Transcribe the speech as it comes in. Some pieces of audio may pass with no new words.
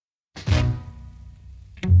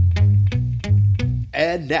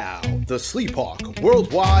And now, the Sleephawk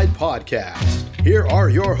Worldwide Podcast. Here are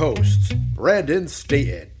your hosts, Brandon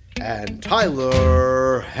Staten and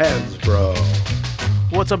Tyler Hansbrough.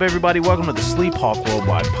 What's up, everybody? Welcome to the Sleephawk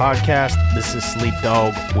Worldwide Podcast. This is Sleep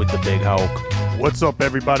Dog with the Big Hawk. What's up,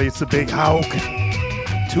 everybody? It's the Big Hawk.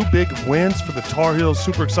 2 big wins for the Tar Heels.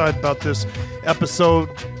 Super excited about this episode.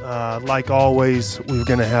 Like always, we're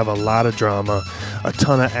going to have a lot of drama, a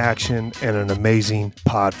ton of action, and an amazing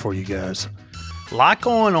pod for you guys. A lot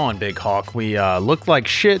going on, Big Hawk. We look like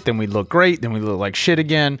shit, then we look great, then we look like shit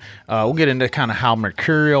again. We'll get into kind of how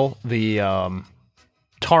mercurial the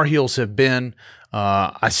Tar Heels have been.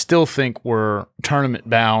 I still think we're tournament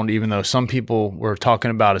bound, even though some people were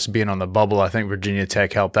talking about us being on the bubble. I think Virginia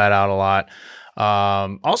Tech helped that out a lot.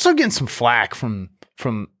 Also getting some flack from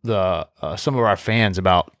the some of our fans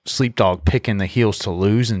about Sleep Dog picking the Heels to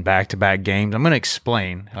lose in back-to-back games. I'm going to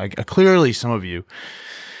explain. Clearly, some of you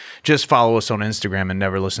just follow us on Instagram and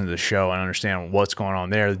never listen to the show and understand what's going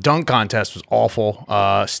on there. The dunk contest was awful.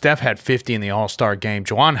 Steph had 50 in the All-Star game.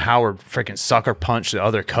 Juwan Howard freaking sucker punched the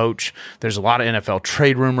other coach. There's a lot of NFL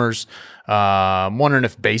trade rumors. I'm wondering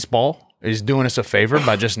if baseball is doing us a favor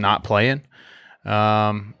by just not playing.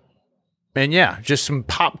 And yeah, just some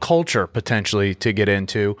pop culture potentially to get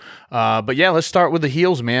into. But yeah, let's start with the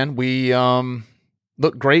Heels, man. We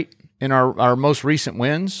look great in our most recent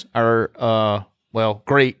wins.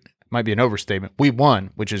 Great might be an overstatement. We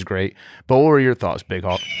won, which is great. But what were your thoughts, Big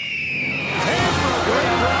Hawk?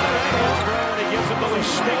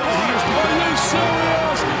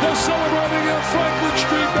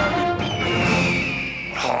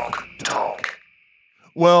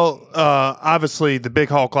 Well, obviously, the Big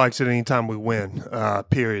Hawk likes it anytime we win,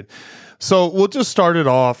 period. So we'll just start it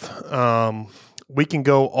off. We can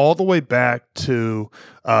go all the way back to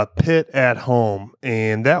Pitt at home,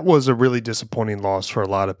 and that was a really disappointing loss for a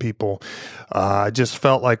lot of people. I just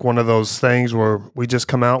felt like one of those things where we just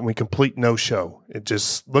come out and we complete no-show. It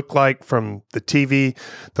just looked like from the TV,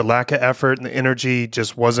 the lack of effort and the energy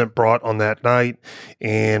just wasn't brought on that night,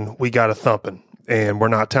 and we got a thumping. And we're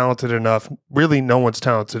not talented enough. Really, no one's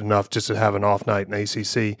talented enough just to have an off night in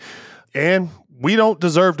ACC. And we don't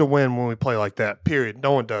deserve to win when we play like that, period.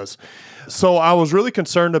 No one does. So I was really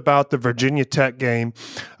concerned about the Virginia Tech game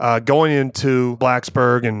going into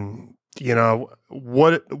Blacksburg and, you know,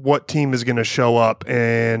 what team is going to show up.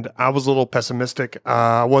 And I was a little pessimistic.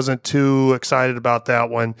 I wasn't too excited about that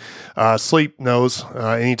one. Sleep knows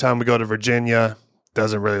anytime we go to Virginia,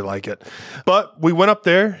 doesn't really like it. But we went up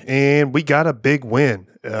there and we got a big win.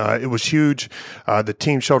 It was huge. The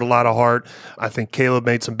team showed a lot of heart. I think Caleb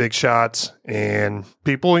made some big shots. And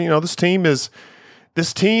people, you know, this team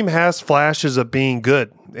has flashes of being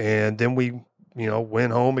good. And then we, you know,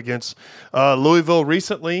 went home against Louisville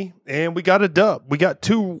recently, and we got a dub. We got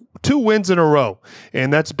two wins in a row,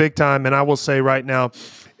 and that's big time. And I will say right now,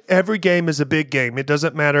 every game is a big game. It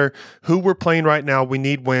doesn't matter who we're playing right now. We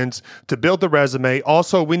need wins to build the resume.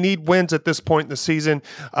 Also, we need wins at this point in the season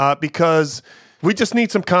because we just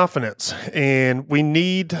need some confidence, and we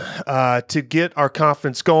need to get our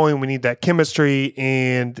confidence going. We need that chemistry,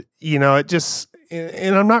 and, you know,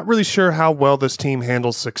 and I'm not really sure how well this team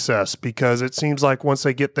handles success because it seems like once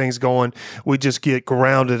they get things going, we just get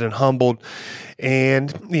grounded and humbled,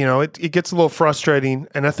 and, you know, it gets a little frustrating.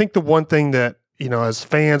 And I think the one thing that, you know, as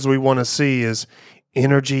fans, we want to see is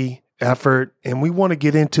energy, effort, and we want to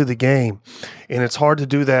get into the game. And it's hard to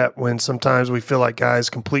do that when sometimes we feel like guys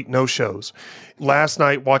complete no-shows. Last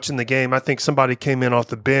night, watching the game, I think somebody came in off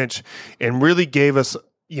the bench and really gave us,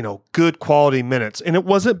 you know, good quality minutes. And it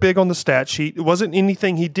wasn't big on the stat sheet. It wasn't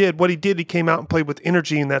anything he did. What he did, he came out and played with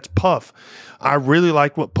energy, and that's Puff. I really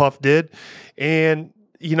liked what Puff did. And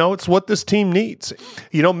you know, it's what this team needs.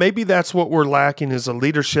 You know, maybe that's what we're lacking is a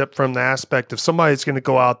leadership from the aspect of somebody's going to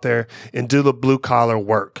go out there and do the blue-collar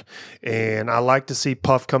work. And I like to see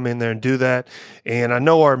Puff come in there and do that. And I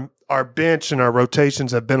know our bench and our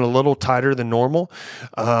rotations have been a little tighter than normal.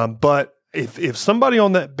 But if somebody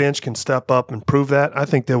on that bench can step up and prove that, I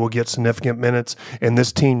think they will get significant minutes, and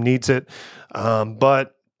this team needs it.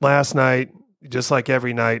 But last night, just like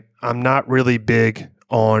every night, I'm not really big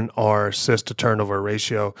on our assist to turnover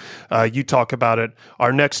ratio. You talk about it.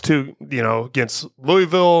 Our next two, you know, against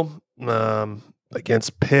Louisville,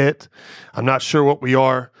 against Pitt. I'm not sure what we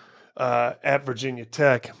are at Virginia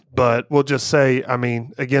Tech, but we'll just say, I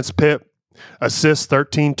mean, against Pitt, assists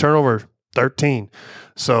 13, turnover 13.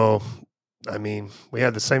 So I mean, we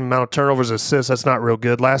had the same amount of turnovers as assists. That's not real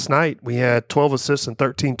good. Last night, we had 12 assists and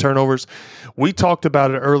 13 turnovers. We talked about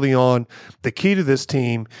it early on. The key to this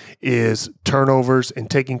team is turnovers and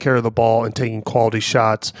taking care of the ball and taking quality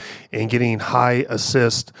shots and getting high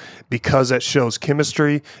assists, because that shows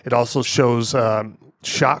chemistry. It also shows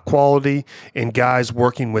shot quality and guys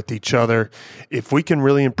working with each other. If we can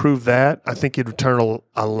really improve that, I think it'd turn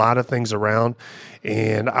a lot of things around.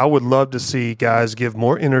 And I would love to see guys give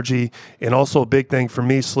more energy. And also a big thing for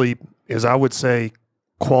me, Sleep, is I would say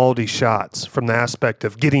quality shots from the aspect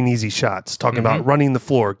of getting easy shots, talking about running the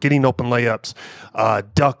floor, getting open layups,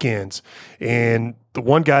 duck ins. And the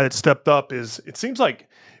one guy that stepped up it seems like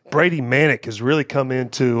Brady Manick has really come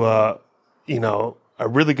into, a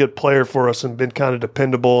really good player for us and been kind of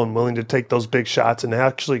dependable and willing to take those big shots and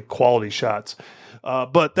actually quality shots.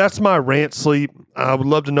 But that's my rant, Sleep. I would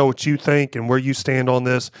love to know what you think and where you stand on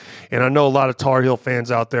this. And I know a lot of Tar Heel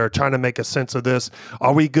fans out there are trying to make a sense of this.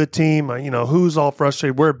 Are we a good team? Who's all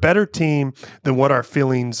frustrated? We're a better team than what our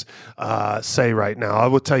feelings say right now. I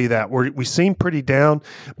will tell you that. We seem pretty down,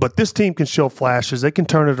 but this team can show flashes. They can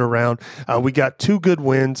turn it around. We got 2 good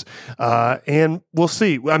wins, and we'll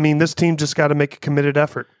see. I mean, this team just got to make a committed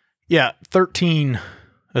effort. Yeah, 13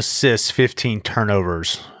 assists, 15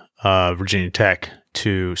 turnovers. Virginia Tech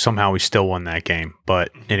to somehow we still won that game.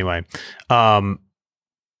 But anyway, I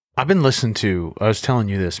was telling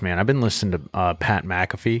you this, man, I've been listening to Pat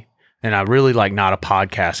McAfee, and I really not a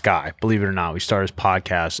podcast guy, believe it or not. We started his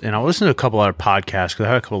podcast, and I listened to a couple other podcasts because I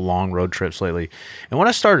had a couple long road trips lately. And what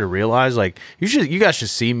I started to realize, you guys should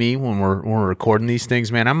see me when we're recording these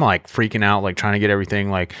things, man. I'm freaking out, trying to get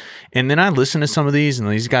everything and then I listen to some of these, and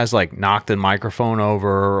these guys knock the microphone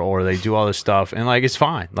over or they do all this stuff, and it's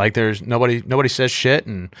fine. There's nobody says shit,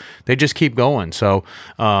 and they just keep going. So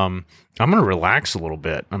I'm gonna relax a little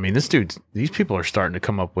bit. I mean, these people are starting to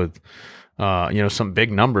come up with some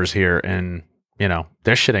big numbers here, and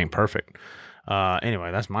their shit ain't perfect. Anyway,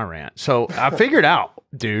 that's my rant. So I figured out,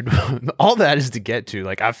 dude, all that is to get to,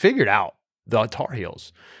 I figured out the Tar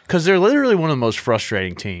Heels, because they're literally one of the most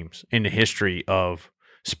frustrating teams in the history of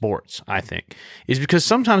sports, I think, is because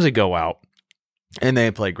sometimes they go out and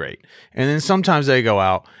they play great, and then sometimes they go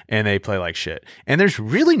out and they play like shit, and there's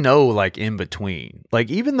really no in between.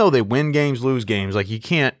 Even though they win games, lose games,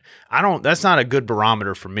 that's not a good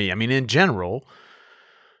barometer for me. I mean, in general,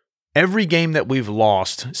 every game that we've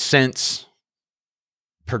lost since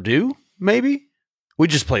Purdue, maybe, we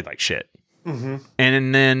just played like shit. Mm-hmm.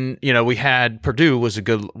 And then we had Purdue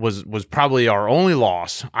was probably our only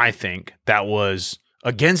loss, I think, that was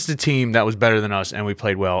against a team that was better than us, and we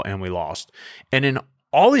played well and we lost. And in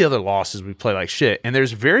all the other losses, we play like shit. And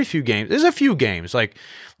there's very few games. There's a few games like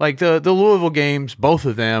the Louisville games, both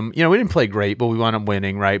of them. We didn't play great, but we wound up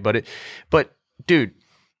winning, right? But dude,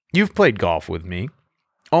 you've played golf with me.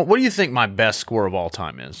 Oh, what do you think my best score of all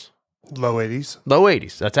time is? Low 80s. Low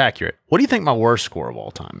 80s. That's accurate. What do you think my worst score of all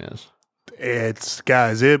time is?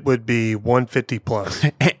 It would be 150 plus.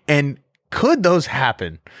 And could those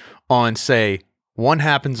happen on, say, one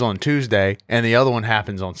happens on Tuesday and the other one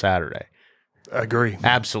happens on Saturday? Agree.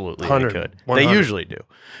 Absolutely, they could. 100. They usually do.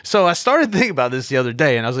 So I started thinking about this the other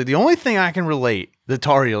day, and I was like, the only thing I can relate the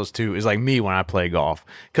Tar Heels to is me when I play golf,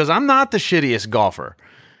 because I'm not the shittiest golfer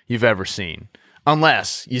you've ever seen,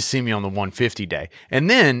 unless you see me on the 150 day. And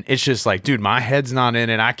then it's just dude, my head's not in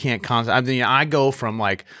it. I can't concentrate. I mean, I go from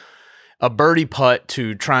a birdie putt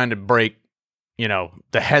to trying to break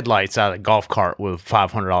the headlights out of the golf cart with a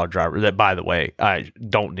 $500 driver that, by the way, I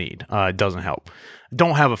don't need. It doesn't help.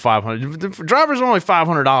 Don't have a $500. The driver's only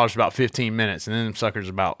 $500 for about 15 minutes, and then them suckers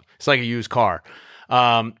it's like a used car.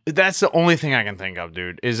 That's the only thing I can think of,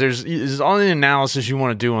 dude, is there's all the analysis you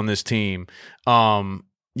want to do on this team.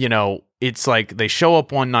 It's they show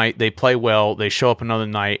up one night, they play well, they show up another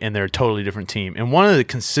night, and they're a totally different team. And one of the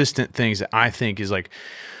consistent things that I think is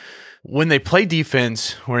when they play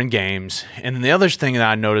defense, we're in games. And then the other thing that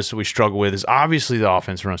I noticed that we struggle with is obviously the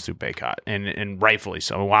offense runs through Baycott, and rightfully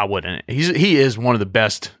so. Why wouldn't it? He is one of the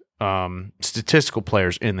best statistical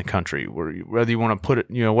players in the country. Whether you want to put it,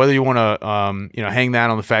 whether you want to, hang that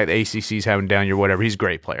on the fact that ACC's having down year, whatever. He's a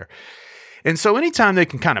great player. And so anytime they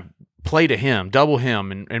can kind of play to him, double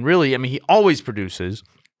him, and really, I mean, he always produces.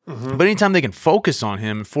 Mm-hmm. But anytime they can focus on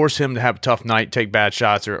him, force him to have a tough night, take bad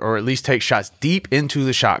shots, or at least take shots deep into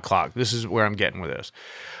the shot clock. This is where I'm getting with this.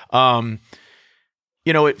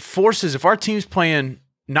 It forces, if our team's playing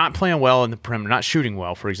not playing well in the perimeter, not shooting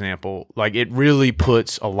well, for example, like it really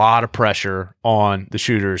puts a lot of pressure on the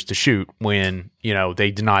shooters to shoot when,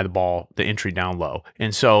 they deny the ball, the entry down low.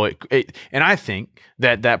 And so and I think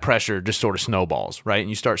that pressure just sort of snowballs, right? And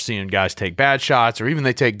you start seeing guys take bad shots, or even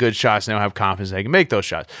they take good shots and they don't have confidence they can make those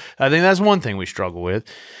shots. I think that's one thing we struggle with.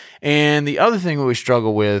 And the other thing that we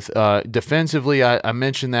struggle with defensively, I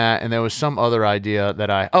mentioned that, and there was some other idea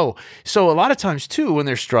that so a lot of times too, when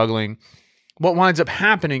they're struggling, what winds up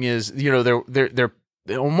happening is, they're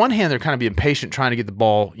on one hand, they're kind of being patient, trying to get the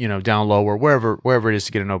ball, down low or wherever it is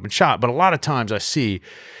to get an open shot. But a lot of times I see,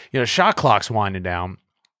 shot clocks winding down,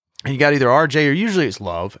 and you got either RJ or usually it's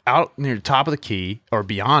Love out near the top of the key or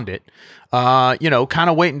beyond it, kind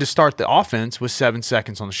of waiting to start the offense with 7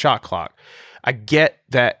 seconds on the shot clock. I get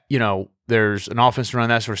that, there's an offense to run,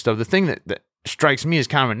 that sort of stuff. The thing that strikes me as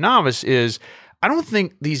kind of a novice is I don't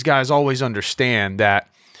think these guys always understand that,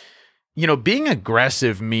 being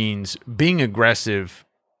aggressive means being aggressive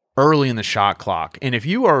early in the shot clock. And if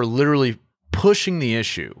you are literally pushing the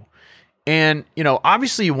issue, and,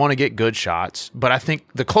 obviously you want to get good shots, but I think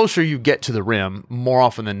the closer you get to the rim, more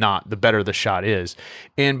often than not, the better the shot is.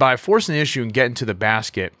 And by forcing the issue and getting to the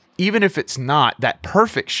basket, even if it's not that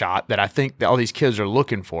perfect shot that I think that all these kids are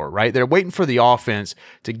looking for, right? They're waiting for the offense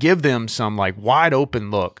to give them some like wide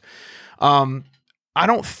open look. I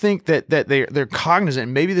don't think that they're cognizant,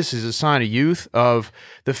 and maybe this is a sign of youth, of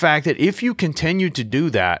the fact that if you continue to do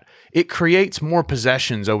that, it creates more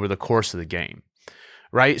possessions over the course of the game,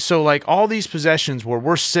 right? So like all these possessions where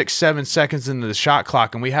we're 6-7 seconds into the shot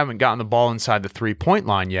clock and we haven't gotten the ball inside the 3-point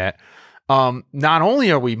line yet, not only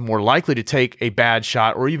are we more likely to take a bad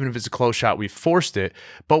shot, or even if it's a close shot, we've forced it,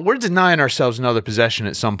 but we're denying ourselves another possession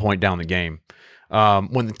at some point down the game.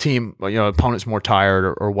 When the team, opponent's more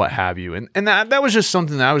tired or what have you. And that was just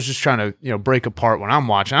something that I was just trying to, break apart when I'm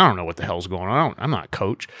watching. I don't know what the hell's going on. I'm not a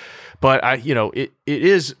coach, but it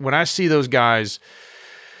is when I see those guys,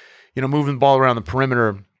 moving the ball around the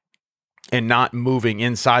perimeter and not moving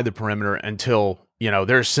inside the perimeter until,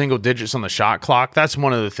 there's single digits on the shot clock. That's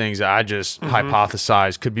one of the things that I just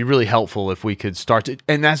hypothesize could be really helpful if we could start to,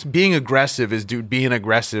 and that's being aggressive is being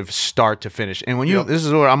aggressive start to finish. And when this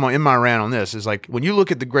is what I'm in my rant on this, is like, when you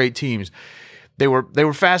look at the great teams, they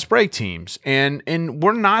were fast break teams, and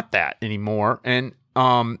we're not that anymore. And,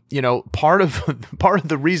 part of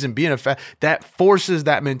the reason being that forces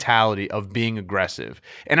that mentality of being aggressive.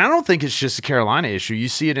 And I don't think it's just a Carolina issue. You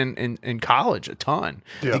see it in college a ton.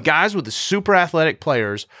 Yeah. The guys with the super athletic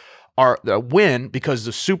players win because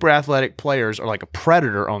the super athletic players are like a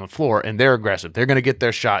predator on the floor, and they're aggressive. They're going to get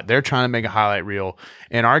their shot. They're trying to make a highlight reel,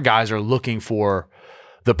 and our guys are looking for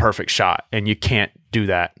the perfect shot, and you can't do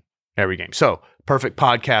that every game. So perfect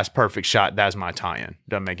podcast, perfect shot. That's my tie-in.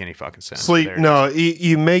 Doesn't make any fucking sense.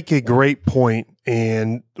 You make a great point,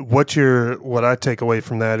 and what I take away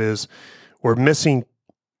from that is we're missing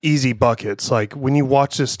easy buckets. Like when you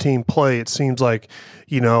watch this team play, it seems like,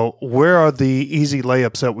 where are the easy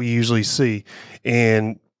layups that we usually see?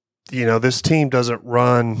 And, this team doesn't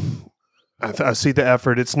run. I see the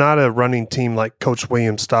effort. It's not a running team like Coach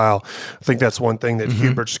Williams style. I think that's one thing that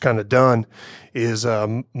Hubert's kind of done is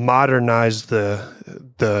modernize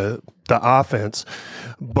the offense.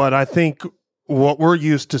 But I think what we're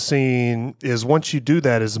used to seeing is once you do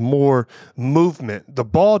that is more movement. The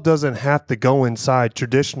ball doesn't have to go inside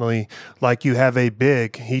traditionally like you have a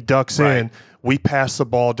big. He ducks in. We pass the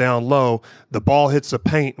ball down low. The ball hits the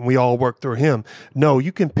paint, and we all work through him. No,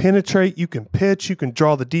 you can penetrate. You can pitch. You can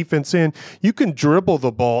draw the defense in. You can dribble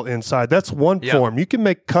the ball inside. That's one form. You can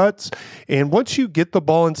make cuts, and once you get the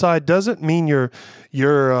ball inside, doesn't mean you're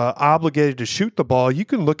obligated to shoot the ball. You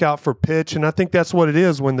can look out for pitch, and I think that's what it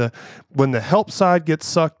is when the help side gets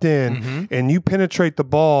sucked in and you penetrate the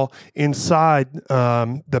ball inside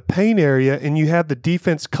the paint area, and you have the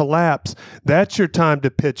defense collapse. That's your time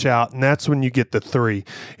to pitch out, and that's when you get the three.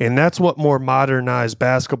 And that's what more modernized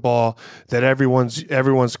basketball that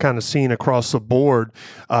everyone's kind of seen across the board.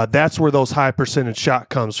 That's where those high percentage shot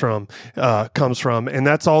comes from. And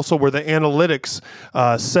that's also where the analytics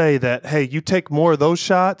say that, hey, you take more of those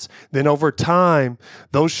shots, then over time,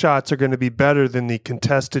 those shots are going to be better than the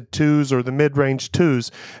contested twos or the mid-range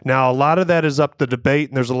twos. Now, a lot of that is up to debate,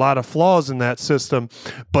 and there's a lot of flaws in that system,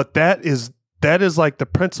 but that is like the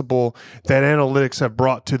principle that analytics have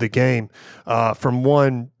brought to the game from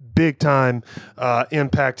one big-time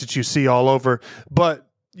impact that you see all over. But,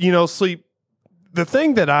 Sleep, the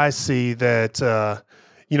thing that I see that,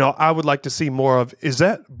 I would like to see more of is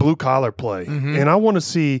that blue collar play, and I want to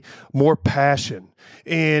see more passion.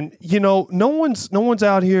 And no one's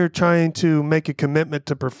out here trying to make a commitment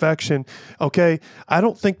to perfection. Okay, I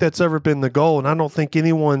don't think that's ever been the goal, and I don't think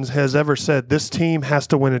anyone has ever said this team has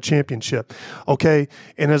to win a championship. Okay,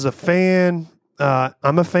 and as a fan.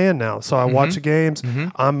 I'm a fan now, so I watch the games.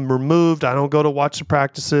 I'm removed. I don't go to watch the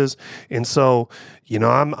practices, and so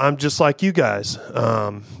I'm just like you guys.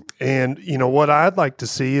 And what I'd like to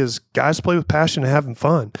see is guys play with passion and having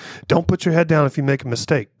fun. Don't put your head down if you make a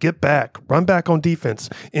mistake. Get back, run back on defense,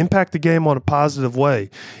 impact the game on a positive way.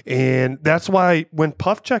 And that's why when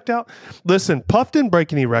Puff checked out, listen, Puff didn't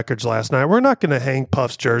break any records last night. We're not going to hang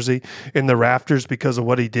Puff's jersey in the rafters because of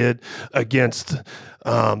what he did against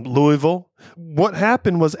Louisville. What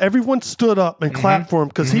happened was everyone stood up and clapped for him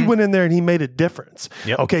because he went in there and he made a difference.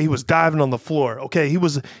 Yep. Okay, he was diving on the floor. Okay,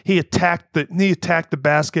 he attacked the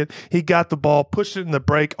basket. He got the ball, pushed it in the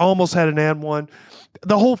break, almost had an and one.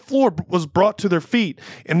 The whole floor was brought to their feet,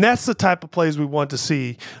 and that's the type of plays we want to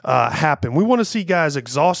see happen. We want to see guys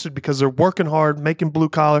exhausted because they're working hard, making blue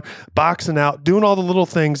collar, boxing out, doing all the little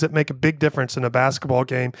things that make a big difference in a basketball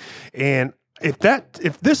game. And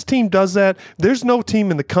if this team does that, there's no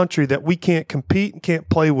team in the country that we can't compete and can't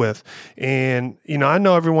play with. And I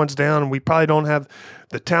know everyone's down, and we probably don't have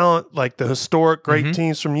the talent like the historic great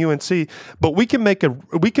teams from UNC, but we can make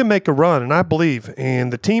a run, and I believe.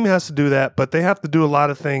 And the team has to do that, but they have to do a lot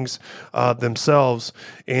of things themselves,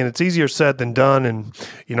 and it's easier said than done. And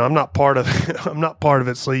I'm not part of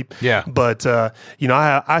it, Sleep. Yeah. But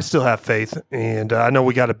I still have faith, and I know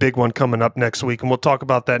we got a big one coming up next week, and we'll talk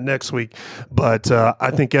about that next week. But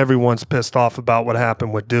I think everyone's pissed off about what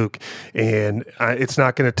happened with Duke, and it's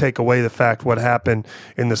not going to take away the fact what happened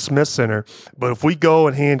in the Smith Center. But if we go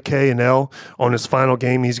and hand K and L on his final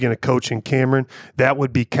game he's going to coach in Cameron, that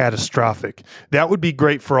would be catastrophic. That would be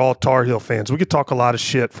great for all Tar Heel fans. We could talk a lot of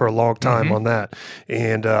shit for a long time on that,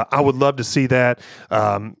 and I would love to see that.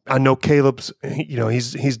 I know Caleb's,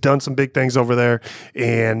 he's done some big things over there,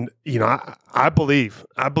 and I believe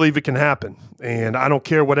it can happen. And I don't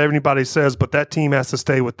care what anybody says, but that team has to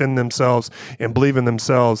stay within themselves and believe in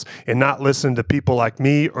themselves and not listen to people like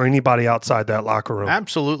me or anybody outside that locker room.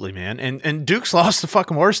 Absolutely, man. And Duke's lost the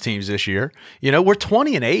fucking worst teams this year. We're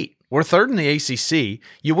 20-8. We're third in the ACC.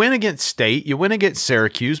 You win against State. You win against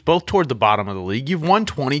Syracuse, both toward the bottom of the league. You've won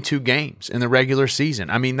 22 games in the regular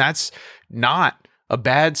season. I mean, that's not a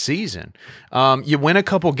bad season. You win a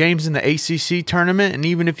couple games in the ACC tournament, and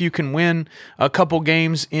even if you can win a couple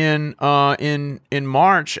games in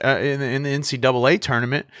March in the NCAA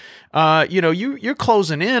tournament, you're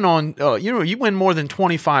closing in on you win more than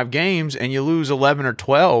 25 games and you lose 11 or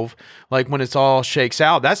 12. Like when it's all shakes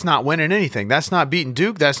out, that's not winning anything. That's not beating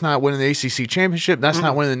Duke. That's not winning the ACC championship. That's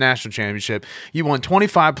not winning the national championship. You won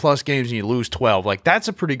 25 plus games and you lose 12. Like that's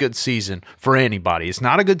a pretty good season for anybody. It's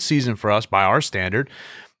not a good season for us by our standard,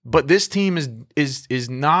 but this team is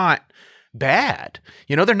not bad.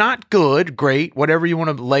 They're not good, great, whatever you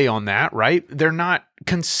want to lay on that, right? They're not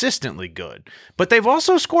consistently good, but they've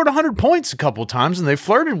also scored 100 points a couple times and they've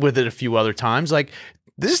flirted with it a few other times. Like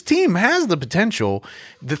this team has the potential.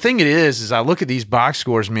 The thing it is I look at these box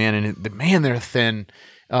scores, man, and they're thin.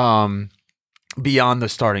 Beyond the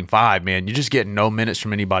starting five, man, you're just getting no minutes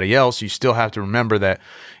from anybody else. You still have to remember that,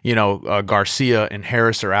 Garcia and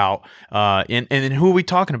Harris are out. And then who are we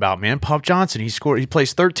talking about, man? Puff Johnson. He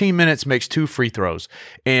plays 13 minutes, makes 2 free throws.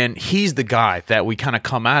 And he's the guy that we kind of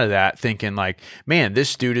come out of that thinking like, man,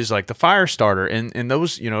 this dude is like the fire starter. And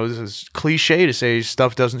those, this is cliche to say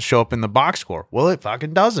stuff doesn't show up in the box score. Well, it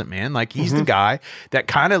fucking doesn't, man. Like he's the guy that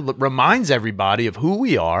kind of reminds everybody of who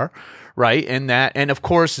we are. Right. And of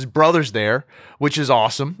course his brother's there, which is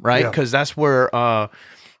awesome. Right. Because that's where,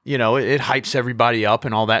 it hypes everybody up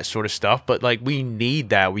and all that sort of stuff. But like, we need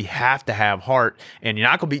that. We have to have heart, and you're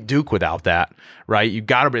not going to beat Duke without that. Right. You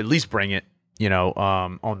got to at least bring it,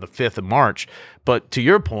 on the 5th of March. But to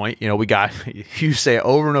your point, you say it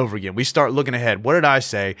over and over again. We start looking ahead. What did I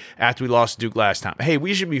say after we lost to Duke last time? Hey,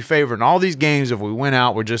 we should be favoring all these games. If we win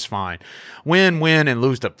out, we're just fine. Win, and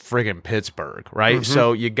lose to friggin' Pittsburgh, right?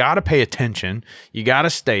 So you got to pay attention. You got to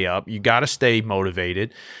stay up. You got to stay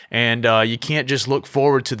motivated. And you can't just look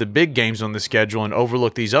forward to the big games on the schedule and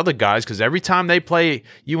overlook these other guys, because every time they play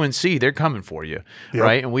UNC, they're coming for you,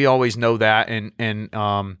 right? And we always know that.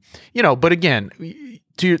 But again,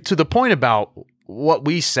 to the point about what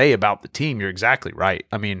we say about the team, you're exactly right.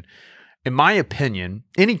 I mean, in my opinion,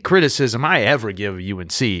 any criticism I ever give of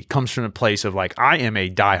UNC comes from a place of like, I am a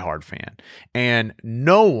diehard fan, and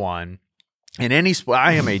no one in any sport,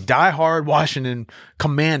 I am a diehard Washington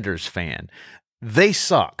Commanders fan. They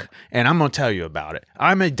suck, and I'm going to tell you about it.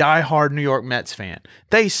 I'm a diehard New York Mets fan.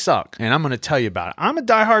 They suck, and I'm going to tell you about it. I'm a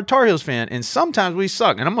diehard Tar Heels fan, and sometimes we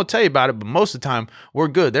suck, and I'm going to tell you about it, but most of the time, we're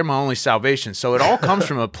good. They're my only salvation. So it all comes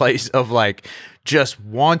from a place of, like, just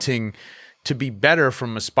wanting to be better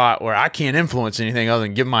from a spot where I can't influence anything other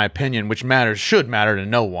than give my opinion, which should matter to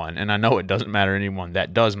no one, and I know it doesn't matter to anyone.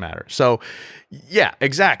 That does matter. So, yeah,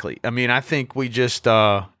 exactly. I mean, I think we just,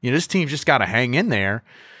 this team's just got to hang in there.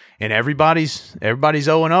 And everybody's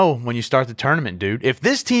 0-0 when you start the tournament, dude. If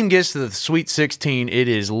this team gets to the Sweet 16, it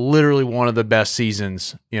is literally one of the best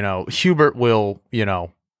seasons. Hubert will,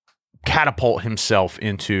 catapult himself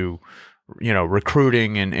into,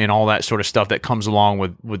 recruiting and all that sort of stuff that comes along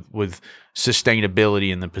with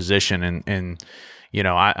sustainability in the position. And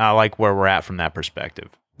I like where we're at from that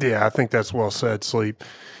perspective. Yeah, I think that's well said, Sleep.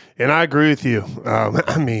 And I agree with you.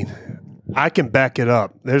 I can back it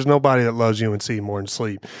up. There's nobody that loves UNC more than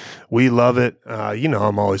Sleep. We love it.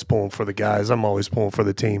 I'm always pulling for the guys. I'm always pulling for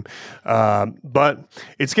the team. But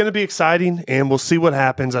it's going to be exciting, and we'll see what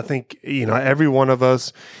happens. I think, every one of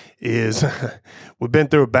us is we've been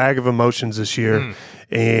through a bag of emotions this year.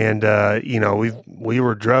 And, we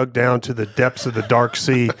were drugged down to the depths of the dark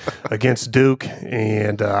sea against Duke.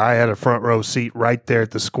 And I had a front row seat right there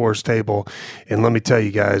at the scores table. And let me tell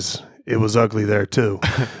you guys, it was ugly there too.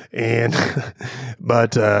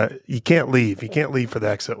 But you can't leave. You can't leave for the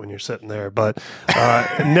exit when you're sitting there. But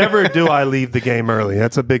never do I leave the game early.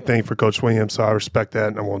 That's a big thing for Coach Williams, so I respect that,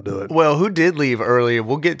 and I won't do it. Well, who did leave early?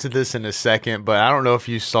 We'll get to this in a second, but I don't know if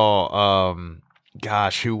you saw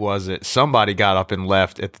who was it? Somebody got up and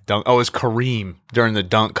left at the dunk. Oh, it was Kareem during the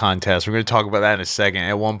dunk contest. We're going to talk about that in a second.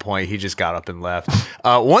 At one point, he just got up and left.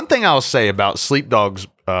 One thing I'll say about Sleep Dog's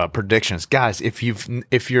predictions, guys, if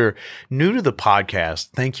you're new to the podcast,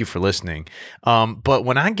 thank you for listening. But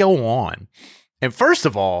when I go on, and first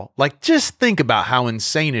of all, like, just think about how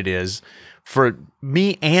insane it is for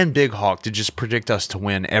me and Big Hawk to just predict us to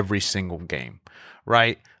win every single game,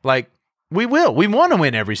 right? Like, we want to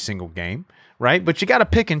win every single game. Right? But you got to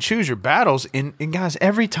pick and choose your battles. And guys,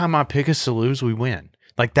 every time I pick us to lose, we win.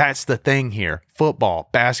 Like, that's the thing here. Football,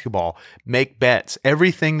 basketball, make bets.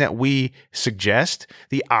 Everything that we suggest,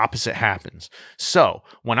 the opposite happens. So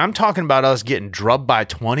when I'm talking about us getting drubbed by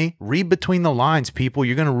 20, read between the lines, people.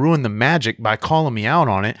 You're going to ruin the magic by calling me out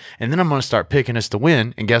on it. And then I'm going to start picking us to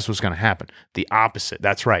win. And guess what's going to happen? The opposite.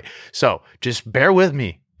 That's right. So just bear with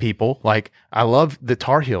me, people. Like, I love the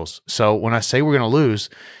Tar Heels. So when I say we're going to lose,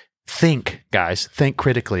 think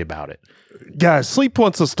critically about it. Guys, Sleep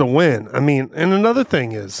wants us to win. I mean, and another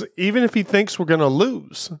thing is, even if he thinks we're going to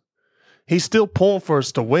lose, he's still pulling for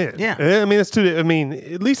us to win. Yeah. I mean,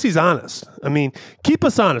 at least he's honest. I mean, keep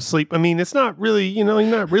us honest, Sleep. I mean, it's not really, you're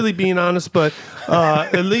not really being honest, but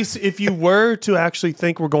at least if you were to actually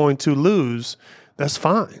think we're going to lose, that's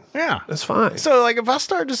fine. Yeah. That's fine. So, like, if I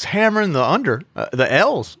start just hammering the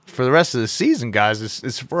L's for the rest of the season, guys,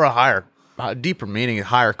 it's for a deeper meaning, a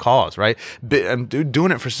higher cause, right? I'm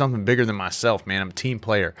doing it for something bigger than myself, man. I'm a team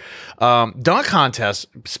player. Dunk contest,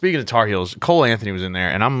 speaking of Tar Heels, Cole Anthony was in there,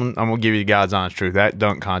 and I'm going to give you God's honest truth. That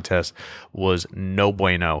dunk contest was no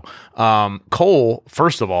bueno. Cole,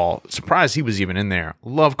 first of all, surprised he was even in there.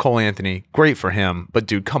 Love Cole Anthony. Great for him. But,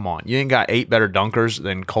 dude, come on. You ain't got 8 better dunkers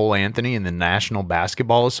than Cole Anthony in the National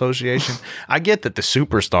Basketball Association. I get that the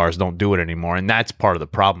superstars don't do it anymore, and that's part of the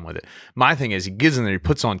problem with it. My thing is, he gets in there, he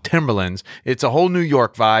puts on Timberlands. It's a whole New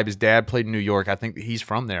York vibe. His dad played in New York. I think he's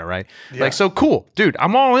from there, right? Yeah. Like, so cool. Dude,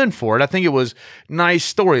 I'm all in for it. I think it was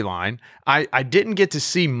nice storyline. I didn't get to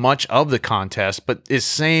see much of the contest, but the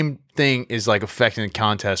same thing is like affecting the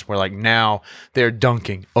contest where, like, now they're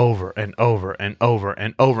dunking over and over and over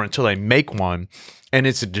and over until they make one, and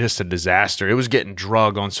it's just a disaster. It was getting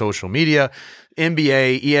drugged on social media.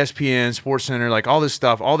 NBA, ESPN, SportsCenter, like all this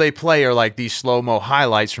stuff, all they play are like these slow-mo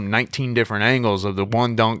highlights from 19 different angles of the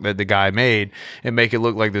one dunk that the guy made and make it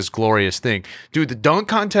look like this glorious thing. Dude, the dunk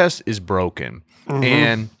contest is broken. Mm-hmm.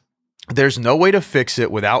 And there's no way to fix it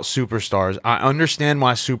without superstars. I understand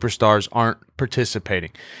why superstars aren't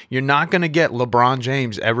participating. You're not going to get LeBron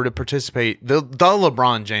James ever to participate, the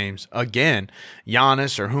LeBron James again,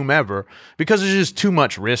 Giannis or whomever, because there's just too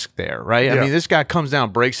much risk there, right? Yeah. I mean, this guy comes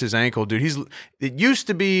down, breaks his ankle, dude. It used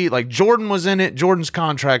to be like Jordan was in it. Jordan's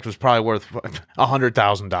contract was probably worth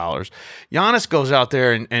 $100,000. Giannis goes out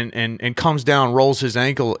there and comes down, rolls his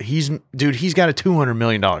ankle. He's got a $200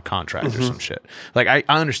 million contract or some shit. Like, I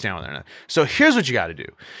understand what they're not. So here's what you got to do.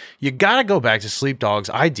 You got to go back to Sleep Dog's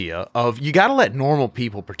idea of you got to let normal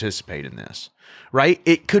people participate in this, right?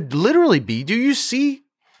 It could literally be, do you see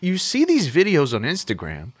these videos on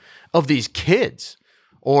Instagram of these kids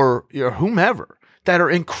or whomever that are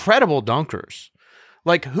incredible dunkers.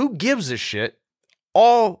 Like, who gives a shit?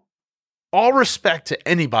 All respect to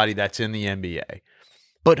anybody that's in the NBA.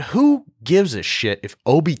 But who gives a shit if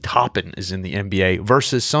Obi Toppin is in the NBA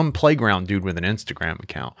versus some playground dude with an Instagram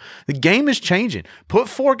account? The game is changing. Put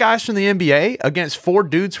 4 guys from the NBA against 4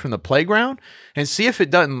 dudes from the playground and see if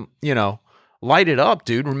it doesn't, light it up,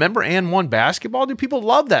 dude. Remember and 1 basketball? Dude, people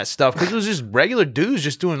love that stuff because it was just regular dudes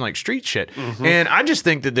just doing like street shit. Mm-hmm. And I just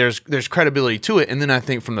think that there's credibility to it. And then I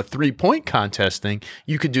think from the 3-point contest thing,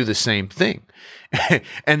 you could do the same thing.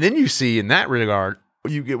 And then you see in that regard,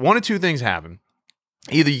 you get one of 2 things happen.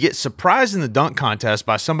 Either you get surprised in the dunk contest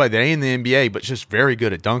by somebody that ain't in the NBA but just very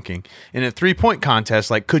good at dunking. In a 3-point contest,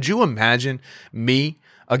 like, could you imagine me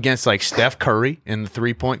against like Steph Curry in the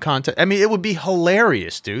 3-point contest? I mean, it would be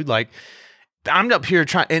hilarious, dude. Like, I'm up here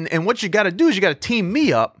trying, and what you got to do is you got to team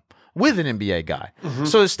me up with an NBA guy. Mm-hmm.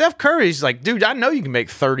 So Steph Curry's like, dude, I know you can make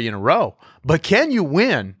 30 in a row, but can you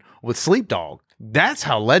win with Sleep Dog? That's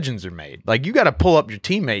how legends are made. Like, you got to pull up your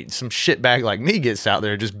teammate. Some shitbag like me gets out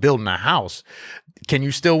there just building a house. Can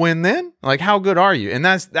you still win then? Like, how good are you? And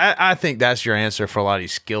I think that's your answer for a lot of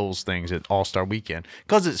these skills things at All-Star Weekend.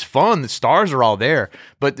 Because it's fun. The stars are all there,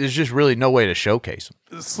 but there's just really no way to showcase them.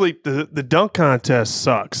 Sleep, the dunk contest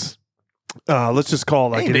sucks. Let's just call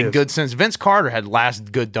it like it is. Ain't been good since Vince Carter had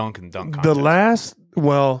last good dunk in the dunk contest.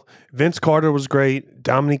 Vince Carter was great.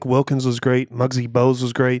 Dominique Wilkins was great. Muggsy Bogues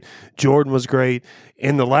was great. Jordan was great.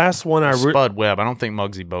 And the last one Spud Webb. I don't think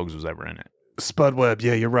Muggsy Bogues was ever in it. Spud Webb.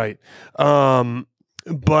 Yeah, you're right.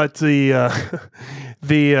 But the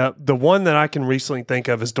one that I can recently think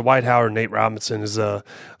of is Dwight Howard and Nate Robinson is a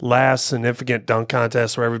last significant dunk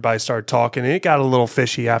contest where everybody started talking, and it got a little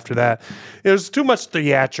fishy after that. It was too much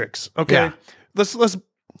theatrics. Okay, yeah. Let's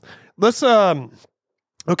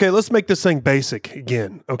make this thing basic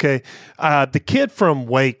again. Okay, the kid from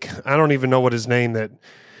Wake, I don't even know what his name, that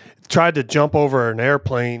tried to jump over an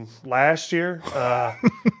airplane last year.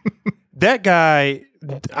 That guy,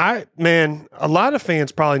 a lot of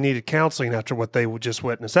fans probably needed counseling after what they just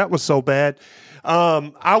witnessed. That was so bad.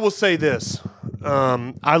 I will say this.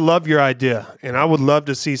 I love your idea, and I would love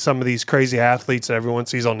to see some of these crazy athletes that everyone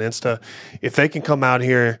sees on Insta, if they can come out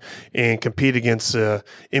here and compete against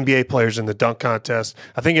NBA players in the dunk contest.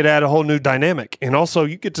 I think it add a whole new dynamic, and also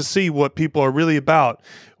you get to see what people are really about.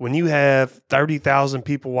 When you have 30,000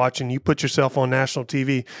 people watching, you put yourself on national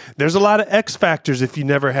TV. There's a lot of X factors if you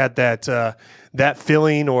never had that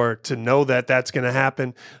feeling or to know that that's going to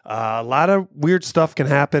happen. A lot of weird stuff can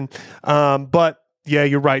happen, but yeah,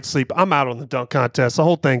 you're right, Sleep. I'm out on the dunk contest. The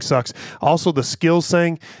whole thing sucks. Also, the skills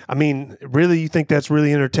thing. I mean, really, you think that's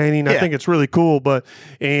really entertaining? Yeah. I think it's really cool, the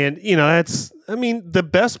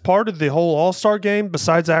best part of the whole All-Star game,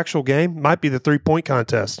 besides the actual game, might be the 3-point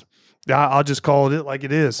contest. I'll just call it like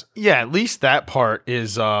it is. Yeah, at least that part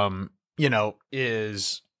is,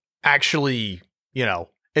 actually,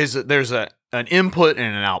 there's an input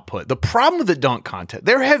and an output. The problem with the dunk contest,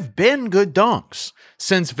 there have been good dunks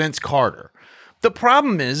since Vince Carter. The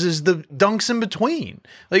problem is the dunks in between.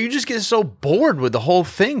 Like, you just get so bored with the whole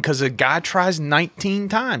thing because a guy tries 19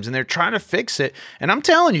 times and they're trying to fix it. And I'm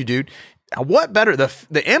telling you, dude, what better? The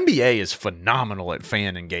NBA is phenomenal at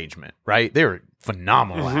fan engagement, right? They're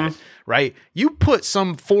phenomenal at it, right? You put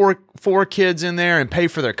some four kids in there and pay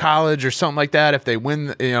for their college or something like that. If they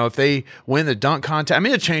win, if they win the dunk contest, I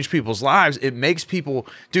mean, it changed people's lives. It makes people,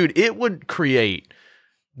 dude, it would create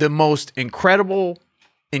the most incredible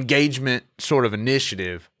engagement sort of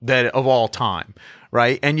initiative of all time,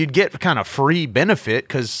 right? And you'd get kind of free benefit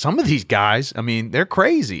because some of these guys, I mean, they're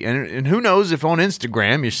crazy. And who knows if on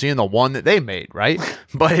Instagram you're seeing the one that they made, right?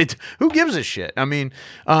 But who gives a shit? I mean,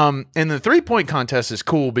 and the 3-point contest is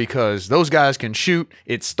cool because those guys can shoot.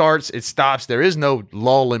 It starts, it stops. There is no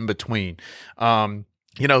lull in between.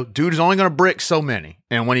 Dude is only going to brick so many.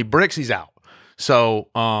 And when he bricks, he's out. So,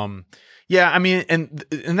 yeah, I mean, and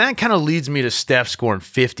that kind of leads me to Steph scoring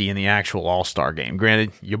 50 in the actual All-Star game.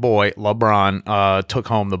 Granted, your boy LeBron took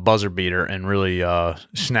home the buzzer beater and really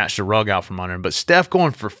snatched the rug out from under him. But Steph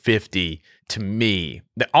going for 50, to me,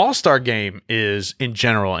 the All-Star game is, in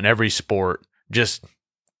general, in every sport, just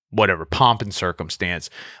whatever, pomp and circumstance.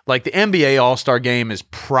 Like, the NBA All-Star game is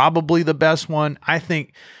probably the best one. I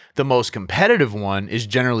think the most competitive one is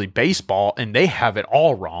generally baseball, and they have it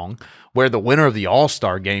all wrong, where the winner of the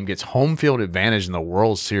All-Star game gets home field advantage in the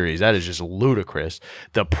World Series. That is just ludicrous.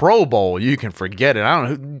 The Pro Bowl, you can forget it. I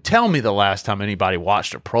don't know. Tell me the last time anybody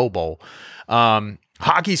watched a Pro Bowl. I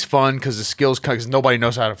Hockey's fun because the skills, because nobody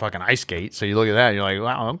knows how to fucking ice skate. So you look at that and you're like,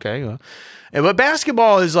 wow, okay. But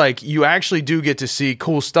basketball is like, you actually do get to see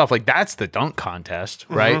cool stuff. Like, that's the dunk contest,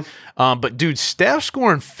 right? But dude, Steph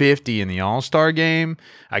scoring 50 in the All-Star game.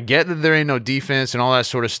 I get that there ain't no defense and all that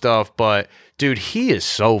sort of stuff, but dude, he is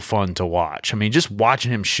so fun to watch. I mean, just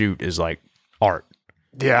watching him shoot is like art.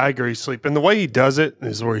 Yeah, I agree, Sleep. And the way he does it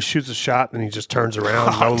is where he shoots a shot and he just turns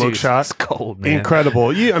around, no-look shot. It's cold, man.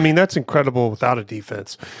 Incredible. Yeah, I mean, that's incredible without a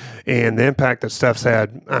defense. And the impact that Steph's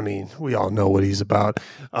had, I mean, we all know what he's about.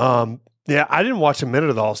 Yeah, I didn't watch a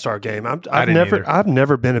minute of the All-Star game. I've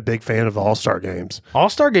never been a big fan of the All-Star games.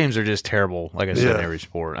 All-Star games are just terrible, like I said, in every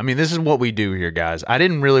sport. I mean, this is what we do here, guys. I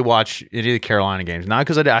didn't really watch any of the Carolina games, not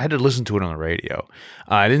because I had to listen to it on the radio.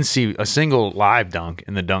 I didn't see a single live dunk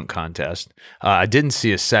in the dunk contest. I didn't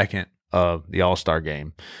see a second of the All-Star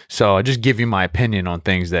game. So I just give you my opinion on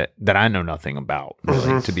things that I know nothing about,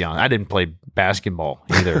 really, to be honest. I didn't play basketball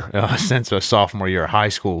either since a sophomore year of high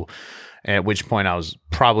school. At which point I was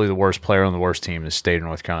probably the worst player on the worst team in the state of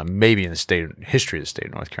North Carolina, maybe in the history of the state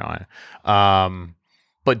of North Carolina.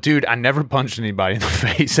 But dude, I never punched anybody in the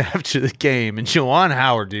face after the game. And Juwan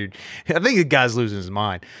Howard, dude, I think the guy's losing his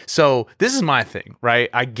mind. So this is my thing, right?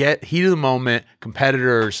 I get heat of the moment,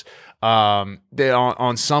 competitors. They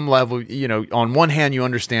on some level, you know, on one hand you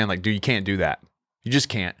understand, like, dude, you can't do that. You just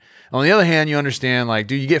can't. On the other hand, you understand, like,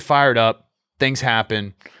 dude, you get fired up, things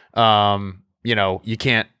happen. You know, you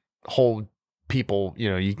can't hold people, you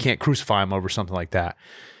know, you can't crucify them over something like that.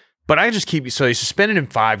 But I just so he's suspended in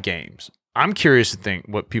 5 games. I'm curious to think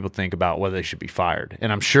what people think about whether they should be fired.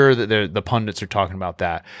 And I'm sure that the pundits are talking about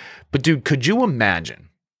that. But dude, could you imagine,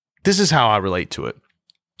 this is how I relate to it.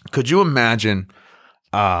 Could you imagine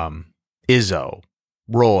Izzo,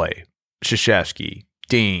 Roy, Krzyzewski,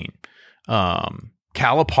 Dean,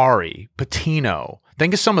 Calipari, Patino?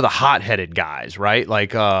 Think of some of the hot-headed guys, right?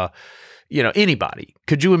 Like, you know, anybody.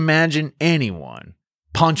 Could you imagine anyone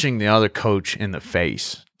punching the other coach in the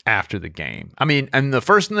face after the game? I mean, and the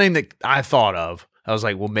first name that I thought of, I was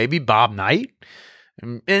like, well, maybe Bob Knight.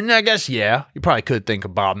 And I guess, yeah, you probably could think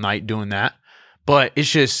of Bob Knight doing that. But it's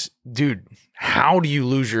just, dude, how do you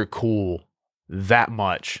lose your cool that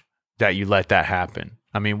much that you let that happen?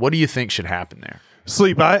 I mean, what do you think should happen there?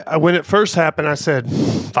 Sleep, I when it first happened, I said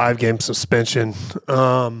 5-game suspension.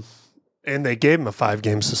 And they gave him a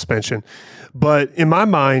 5-game suspension. But in my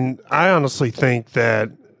mind, I honestly think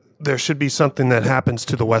that there should be something that happens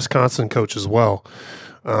to the Wisconsin coach as well.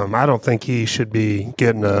 I don't think he should be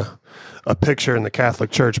getting a picture in the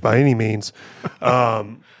Catholic Church by any means.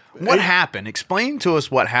 What happened? Explain to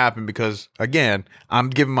us what happened, because, again,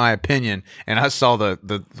 I'm giving my opinion, and I saw the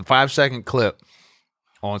 5-second clip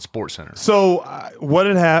on SportsCenter. So what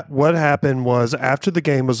happened was, after the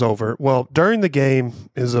game was over, well, during the game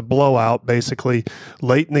is a blowout, basically.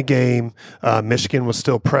 Late in the game, Michigan was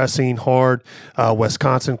still pressing hard.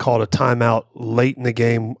 Wisconsin called a timeout late in the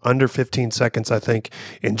game, under 15 seconds, I think,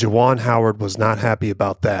 and Juwan Howard was not happy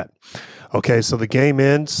about that. Okay, so the game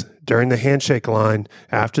ends during the handshake line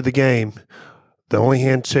after the game. The only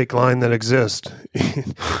handshake line that exists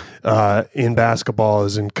in basketball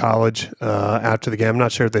is in college after the game. I'm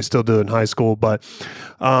not sure if they still do it in high school. But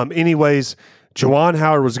anyways, Juwan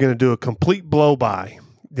Howard was going to do a complete blow-by.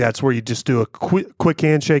 That's where you just do a quick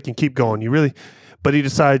handshake and keep going. But he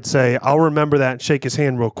decided to say, I'll remember that and shake his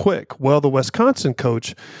hand real quick. Well, the Wisconsin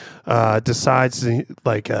coach decides,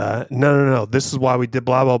 no, this is why we did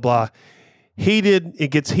blah, blah, blah.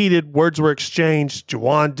 It gets heated. Words were exchanged.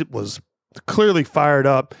 Juwan was clearly fired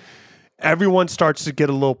up. Everyone starts to get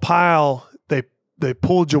a little pile. They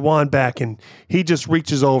pull Juwan back, and he just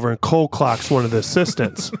reaches over and cold clocks one of the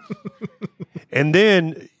assistants. And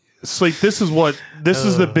then, Sleep, this is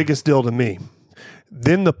the biggest deal to me.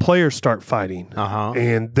 Then the players start fighting,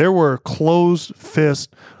 and there were closed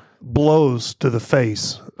fist blows to the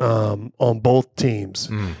face on both teams,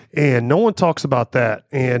 and no one talks about that.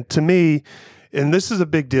 And to me, and this is a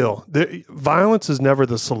big deal, violence is never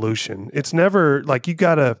the solution. It's never like, you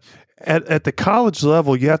gotta at the college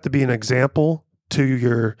level, you have to be an example to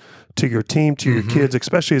your team, to your kids,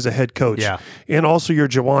 especially as a head coach. Yeah. And also your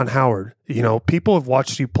Juwan Howard. You know, people have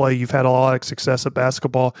watched you play. You've had a lot of success at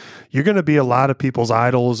basketball. You're going to be a lot of people's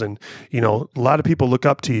idols, and, you know, a lot of people look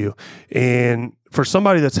up to you. And for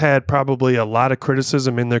somebody that's had probably a lot of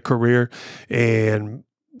criticism in their career and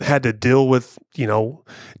had to deal with, you know,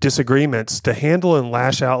 disagreements, to handle and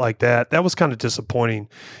lash out like that was kind of disappointing.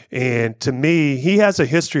 And to me, he has a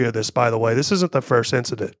history of this, by the way. This isn't the first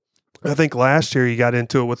incident. I think last year he got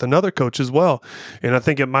into it with another coach as well. And I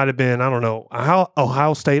think it might have been, I don't know,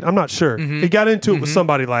 Ohio State. I'm not sure. He got into it with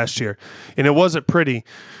somebody last year, and it wasn't pretty.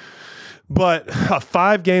 But a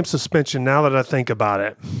 5-game suspension, now that I think about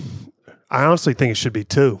it, I honestly think it should be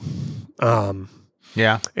 2.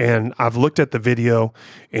 Yeah. And I've looked at the video,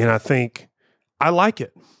 and I think I like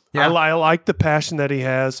it. Yeah. I like the passion that he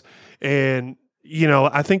has. And,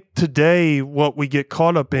 I think today what we get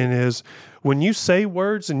caught up in is when you say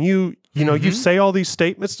words and you say all these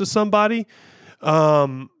statements to somebody,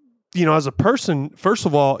 as a person, first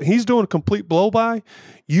of all, he's doing a complete blow-by.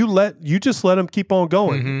 You just let him keep on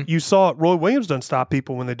going. Mm-hmm. You saw it. Roy Williams doesn't stop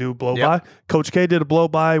people when they do a blow-by. Yep. Coach K did a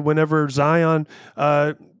blow-by whenever Zion,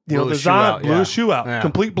 blew his shoe out. Yeah.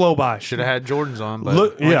 Complete blow-by. Should have had Jordans on,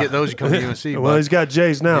 but get those, you come to UNC. Well, he's got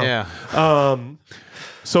J's now. Yeah.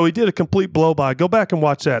 So he did a complete blow-by. Go back and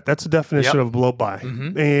watch that. That's the definition of a blow-by.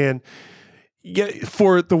 Mm-hmm. And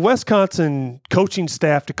for the Wisconsin coaching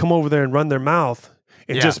staff to come over there and run their mouth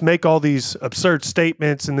and just make all these absurd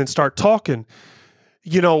statements and then start talking,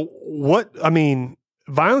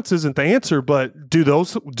 violence isn't the answer, but do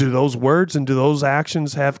those words and do those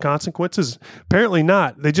actions have consequences? Apparently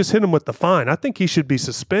not. They just hit him with the fine. I think he should be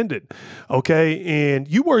suspended. Okay. And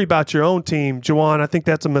you worry about your own team, Juwan. I think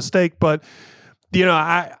that's a mistake, but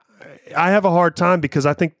I have a hard time because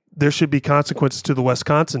I think there should be consequences to the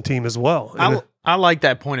Wisconsin team as well. I like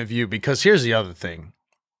that point of view because here's the other thing.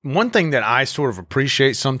 One thing that I sort of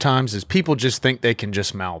appreciate sometimes is people just think they can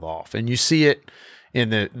just mouth off, and you see it in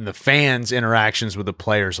the fans' interactions with the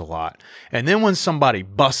players a lot. And then when somebody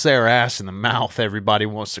busts their ass in the mouth, everybody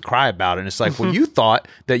wants to cry about it. And it's like, well, you thought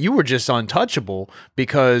that you were just untouchable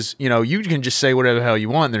because, you can just say whatever the hell you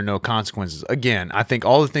want and there are no consequences. Again, I think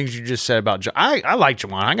all the things you just said about I like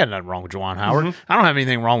Juwan. I got nothing wrong with Juwan Howard. I don't have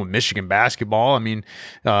anything wrong with Michigan basketball. I mean,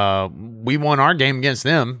 we won our game against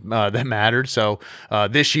them that mattered. So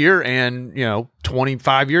this year and,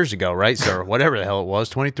 25 years ago, right? So whatever the hell it was,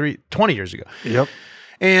 20 years ago. Yep.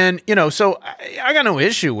 And, so I got no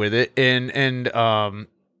issue with it. And I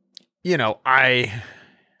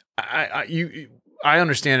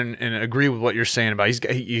understand and agree with what you're saying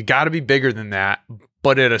about you got to be bigger than that.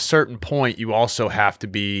 But at a certain point, you also have to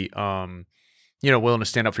be, willing to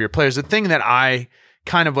stand up for your players. The thing that I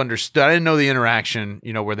kind of understood, I didn't know the interaction,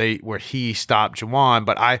 where he stopped Juwan,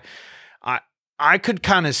 but I could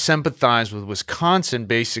kind of sympathize with Wisconsin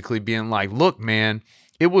basically being like, look, man,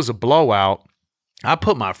 it was a blowout. I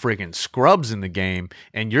put my friggin' scrubs in the game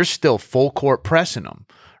and you're still full court pressing them,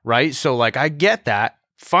 right? So, I get that,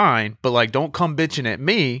 fine, but, don't come bitching at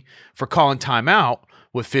me for calling timeout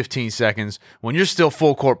with 15 seconds when you're still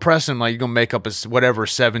full court pressing, you're going to make up a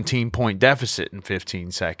 17-point deficit in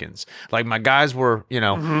 15 seconds. My guys were,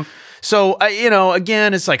 So,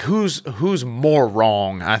 again, it's who's more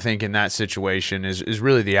wrong, I think, in that situation is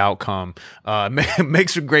really the outcome.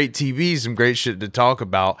 Makes some great TV, some great shit to talk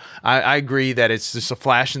about. I agree that it's just a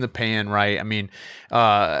flash in the pan, right? I mean,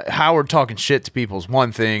 Howard talking shit to people is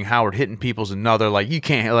one thing. Howard hitting people is another. You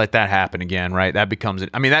can't let that happen again, right? That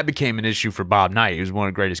became an issue for Bob Knight. He was one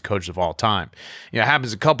of the greatest coaches of all time. It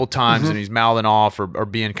happens a couple times and he's mouthing off or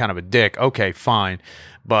being kind of a dick. Okay, fine.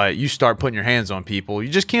 But you start putting your hands on people, you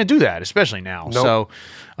just can't do that, especially now. Nope. So,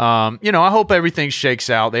 I hope everything shakes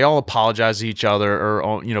out. They all apologize to each other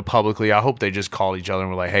or, publicly. I hope they just call each other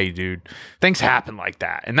and we're like, hey, dude, things happen like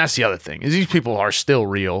that. And that's the other thing is these people are still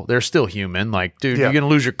real. They're still human. Dude, you're going to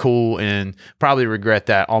lose your cool and probably regret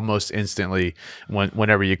that almost instantly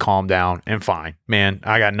whenever you calm down. And fine, man,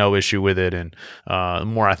 I got no issue with it. And the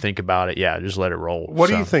more I think about it, just let it roll. What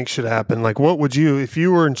do you think should happen? What would you, if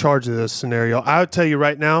you were in charge of this scenario, I would tell you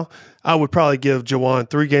right now, I would probably give Juwan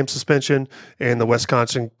 3-game suspension and the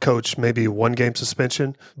Wisconsin coach maybe 1-game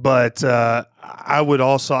suspension. But I would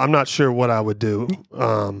also, I'm not sure what I would do.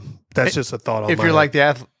 That's just a thought on if my you're head. like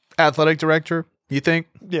the athletic director, you think?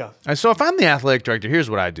 Yeah. So if I'm the athletic director, here's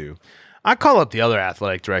what I do. I call up the other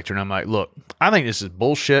athletic director and I'm like, look, I think this is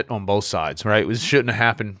bullshit on both sides, right? This shouldn't have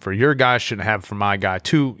happened for your guy, shouldn't have happened for my guy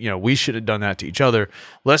too. We should have done that to each other.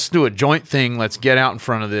 Let's do a joint thing. Let's get out in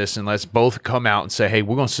front of this and let's both come out and say, hey,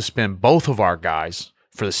 we're going to suspend both of our guys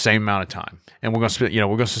for the same amount of time. And we're going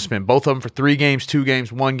to suspend both of them for 3 games, 2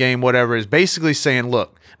 games, 1 game, whatever. Is basically saying,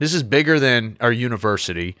 look, this is bigger than our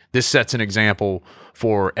university. This sets an example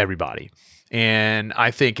for everybody. And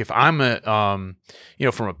I think if I'm from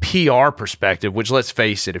a PR perspective, which let's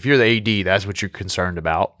face it, if you're the AD, that's what you're concerned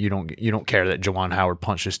about. You don't care that Juwan Howard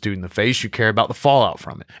punched this dude in the face. You care about the fallout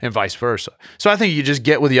from it, and vice versa. So I think you just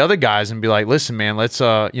get with the other guys and be like, listen, man, let's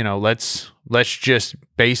just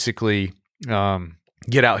basically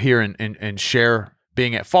get out here and share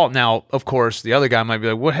being at fault. Now, of course, the other guy might be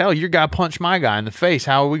like, "Well, hell, your guy punched my guy in the face.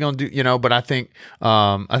 How are we going to do?" But I think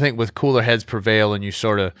with cooler heads prevail, and you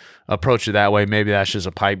sort of approach it that way. Maybe that's just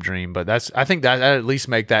a pipe dream, but I think that at least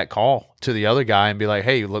make that call to the other guy and be like,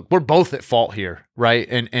 "Hey, look, we're both at fault here, right?"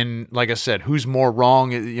 And like I said, who's more wrong?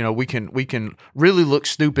 We can really look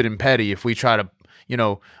stupid and petty if we try to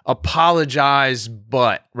apologize,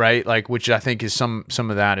 but right, like, which I think is some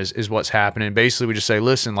of that is what's happening. Basically, we just say,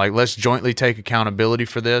 listen, like, let's jointly take accountability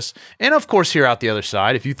for this, and of course, hear out the other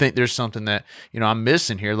side. If you think there's something that I'm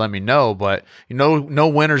missing here, let me know. But no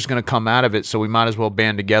winner's going to come out of it, so we might as well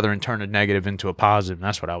band together and turn a negative into a positive. And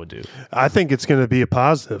that's what I would do. I think it's going to be a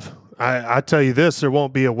positive. I tell you this, there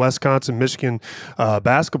won't be a Wisconsin-Michigan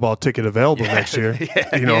basketball ticket available next year.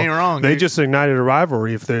 Yeah, you ain't wrong. They just ignited a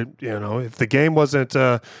rivalry. If the game wasn't,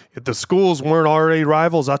 if the schools weren't already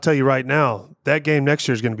rivals, I'll tell you right now, that game next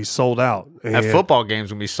year is going to be sold out. That football game's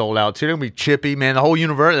going to be sold out too. They're going to be chippy, man.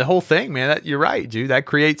 The whole thing, man. You're right, dude. That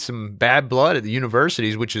creates some bad blood at the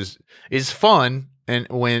universities, which is fun and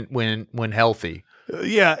when healthy.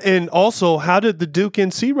 Yeah, and also, how did the Duke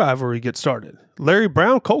NC rivalry get started? Larry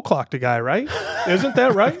Brown cold-clocked a guy, right? Isn't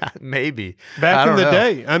that right? Maybe. Back in the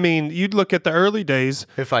day. I mean, you'd look at the early days.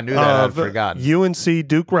 If I knew that, I'd forgotten. UNC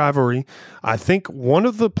Duke rivalry. I think one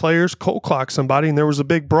of the players cold-clocked somebody, and there was a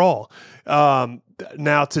big brawl.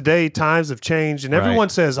 Now, today, times have changed, and everyone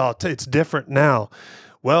says, it's different now.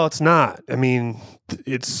 Well, it's not. I mean,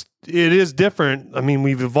 it is different. I mean,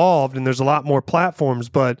 we've evolved, and there's a lot more platforms,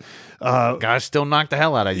 but guys still knock the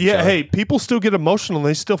hell out of each other. Yeah, hey, people still get emotional, and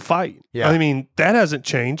they still fight. Yeah. I mean, that hasn't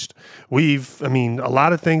changed. A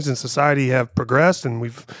lot of things in society have progressed,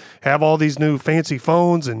 and have all these new fancy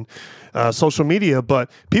phones and social media,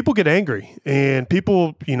 but people get angry, and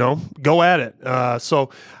people, go at it.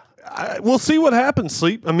 So we'll see what happens,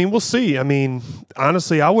 Sleep. I mean, we'll see. I mean,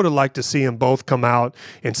 honestly, I would have liked to see them both come out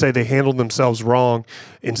and say they handled themselves wrong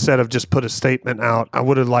instead of just put a statement out. I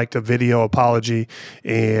would have liked a video apology,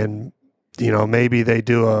 and, maybe they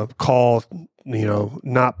do a call,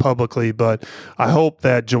 not publicly, but I hope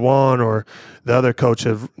that Juwan or the other coach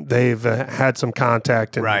they've had some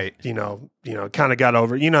contact and, right. Kind of got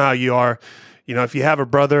over it. You know how you are. If you have a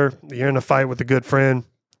brother, you're in a fight with a good friend,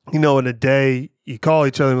 in a day, you call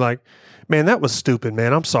each other and like, man, that was stupid,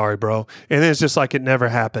 man. I'm sorry, bro. And then it's just like it never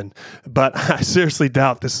happened. But I seriously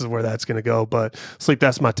doubt this is where that's going to go. But, Sleep,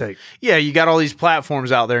 that's my take. Yeah, you got all these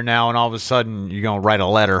platforms out there now, and all of a sudden you're going to write a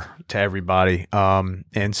letter to everybody.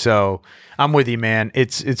 And so I'm with you, man.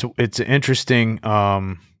 It's an interesting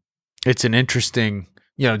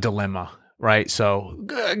dilemma. Right. So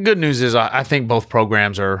good news is I think both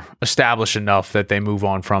programs are established enough that they move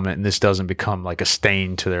on from it, and this doesn't become like a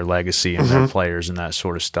stain to their legacy and their players and that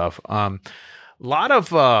sort of stuff. A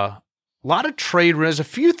lot of trade. There's a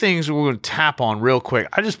few things we're going to tap on real quick.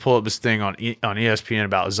 I just pulled up this thing on ESPN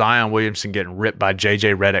about Zion Williamson getting ripped by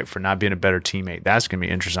JJ Redick for not being a better teammate. That's going to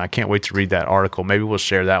be interesting. I can't wait to read that article. Maybe we'll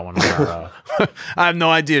share that one. I have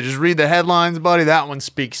no idea. Just read the headlines, buddy. That one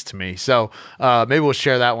speaks to me. So maybe we'll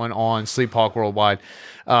share that one on Sleep Hawk Worldwide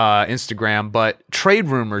Instagram. But trade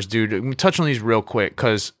rumors, dude. Let me touch on these real quick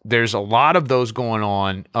because there's a lot of those going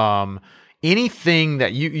on. Anything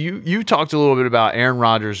that you talked a little bit about Aaron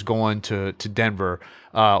Rodgers going to Denver.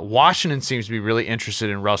 Washington seems to be really interested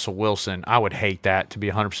in Russell Wilson. I would hate that, to be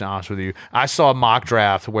 100% honest with you. I saw a mock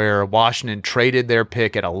draft where Washington traded their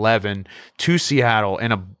pick at 11 to Seattle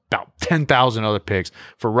and about 10,000 other picks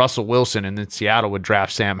for Russell Wilson, and then Seattle would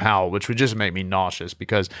draft Sam Howell, which would just make me nauseous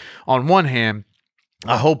because on one hand,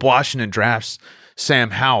 I hope Washington drafts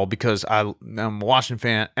Sam Howell because I'm a Washington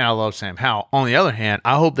fan and I love Sam Howell. On the other hand,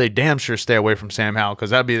 I hope they damn sure stay away from Sam Howell because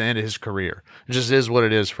that'd be the end of his career. It just is what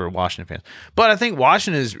it is for Washington fans. But I think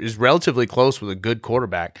Washington is relatively close with a good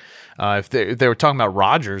quarterback. If they were talking about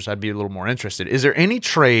Rodgers, I'd be a little more interested. Is there any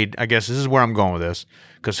trade? I guess this is where I'm going with this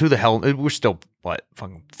because who the hell? We're still,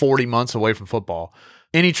 fucking 40 months away from football.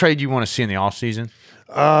 Any trade you want to see in the offseason?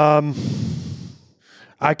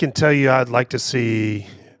 I can tell you I'd like to see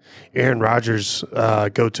Aaron Rodgers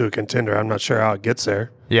go to a contender. I'm not sure how it gets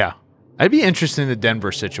there. Yeah. I'd be interested in the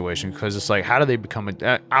Denver situation because it's like, how do they become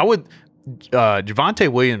Javonte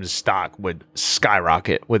Williams' stock would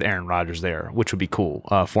skyrocket with Aaron Rodgers there, which would be cool.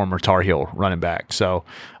 Former Tar Heel running back. So,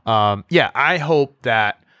 I hope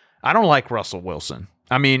that – I don't like Russell Wilson.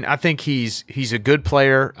 I mean, I think he's a good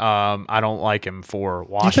player. I don't like him for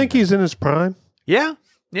Washington. You think he's in his prime? Yeah.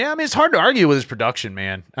 Yeah, I mean, it's hard to argue with his production,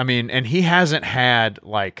 man. I mean, and he hasn't had,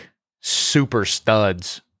 super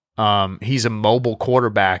studs He's a mobile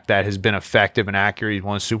quarterback that has been effective and accurate. He's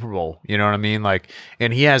won a Super Bowl. You know what I mean? Like,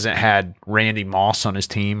 and he hasn't had Randy Moss on his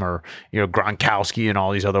team or, Gronkowski and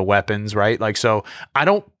all these other weapons, right? Like, so I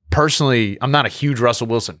don't personally, I'm not a huge Russell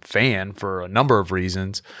Wilson fan for a number of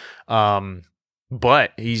reasons.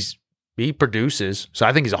 But he produces. So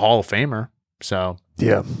I think he's a Hall of Famer. So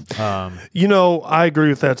yeah, I agree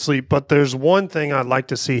with that, Sleep. But there's one thing I'd like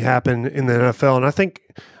to see happen in the NFL, and I think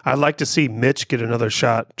I'd like to see Mitch get another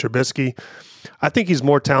shot. Trubisky, I think he's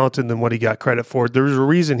more talented than what he got credit for. There's a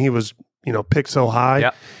reason he was, picked so high.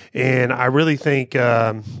 Yep. And I really think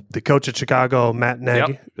the coach of Chicago, Matt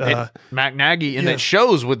Nagy, Matt Nagy, and it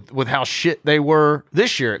shows with how shit they were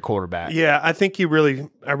this year at quarterback. Yeah, I think I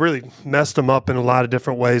really messed him up in a lot of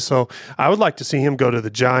different ways. So I would like to see him go to the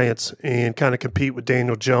Giants and kind of compete with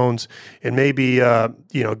Daniel Jones and maybe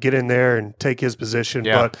get in there and take his position.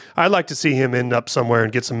 Yeah. But I'd like to see him end up somewhere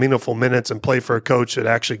and get some meaningful minutes and play for a coach that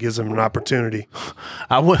actually gives him an opportunity.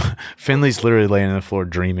 Finley's literally laying on the floor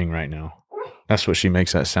dreaming right now. That's what she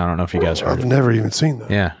makes that sound. I don't know if you guys heard I've never even seen that.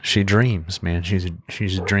 Yeah, she dreams, man. She's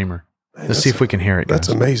a dreamer. Man, let's see if we can hear it, guys. That's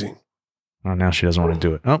amazing. Oh, now she doesn't want to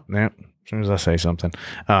do it. Oh, yeah. As soon as I say something.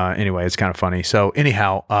 Anyway, it's kind of funny. So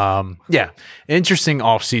anyhow, interesting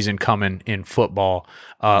offseason coming in football.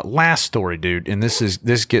 Last story, dude, and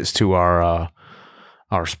this gets to our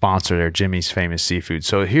sponsor there, Jimmy's Famous Seafood.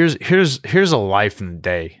 So here's a life in the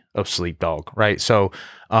day of Sleep Dog, right? So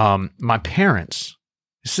my parents.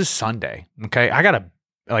 This is Sunday, okay?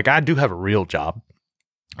 I do have a real job.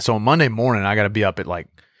 So on Monday morning, I got to be up at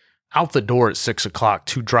out the door at 6 o'clock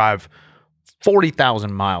to drive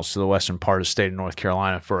 40,000 miles to the western part of the state of North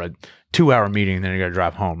Carolina for a 2-hour meeting, and then I got to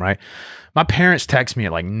drive home, right? My parents text me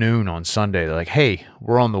at noon on Sunday. They're like, hey,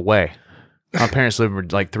 we're on the way. My parents live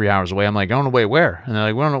 3 hours away. I'm like, on the way where? And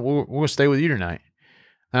they're like, we're going to stay with you tonight.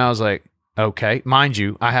 And I was like, okay. Mind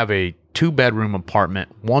you, I have a 2-bedroom apartment,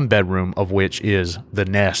 1 bedroom of which is the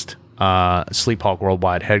Nest, Sleep Hawk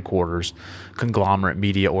Worldwide headquarters, conglomerate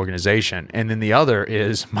media organization. And then the other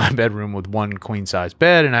is my bedroom with 1 queen-size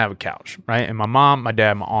bed, and I have a couch, right? And my mom, my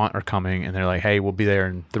dad, my aunt are coming, and they're like, hey, we'll be there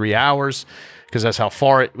in 3 hours, because that's how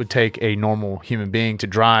far it would take a normal human being to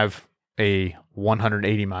drive a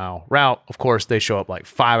 180-mile route. Of course, they show up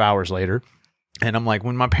 5 hours later. And I'm like,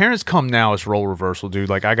 when my parents come now, it's role reversal, dude.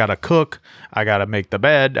 I got to cook. I got to make the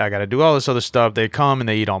bed. I got to do all this other stuff. They come and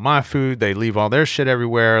they eat all my food. They leave all their shit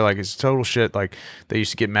everywhere. It's total shit. They used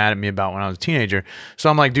to get mad at me about when I was a teenager. So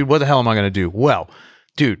I'm like, dude, what the hell am I going to do? Well,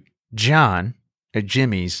 dude, John at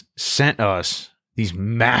Jimmy's sent us these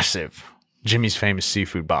massive Jimmy's Famous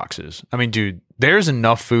Seafood boxes. I mean, dude, there's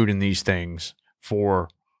enough food in these things for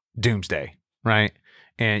doomsday, right?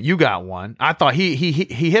 And you got one. I thought he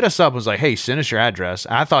hit us up and was like, hey, send us your address.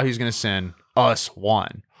 I thought he was going to send us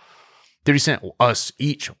one. Dude, he sent us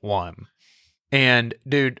each one. And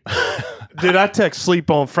dude. Dude, I text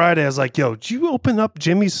Sleep on Friday. I was like, yo, did you open up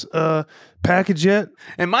Jimmy's package yet?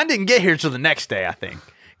 And mine didn't get here till the next day, I think.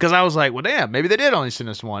 Because I was like, well, damn, maybe they did only send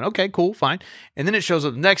us one. Okay, cool, fine. And then it shows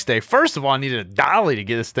up the next day. First of all, I needed a dolly to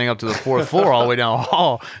get this thing up to the 4th floor all the way down the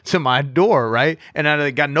hall to my door, right? And I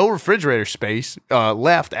got no refrigerator space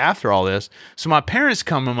left after all this. So my parents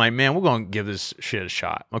come and I'm like, man, we're going to give this shit a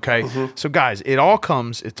shot, okay? Mm-hmm. So guys, it all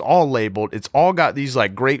comes, it's all labeled. It's all got these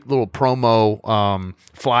great little promo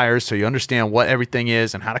flyers so you understand what everything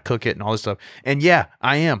is and how to cook it and all this stuff. And yeah,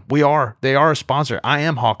 I am. They are a sponsor. I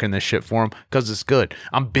am hawking this shit for them because it's good.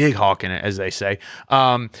 I'm big hawking it, as they say.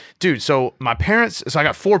 Dude, so my parents, so I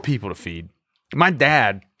got 4 people to feed. My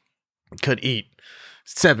dad could eat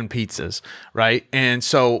 7 pizzas, right? And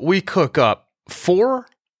so we cook up 4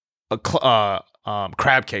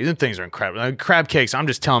 crab cakes. Them things are incredible. Crab cakes, I'm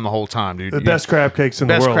just telling the whole time, dude. The best crab cakes in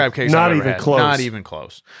the world. Best crab cakes Not I've ever even had. close. Not even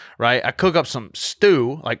close, right? I cook up some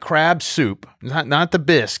stew, crab soup, not the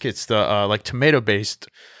bisque. It's the tomato-based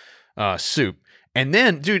soup. And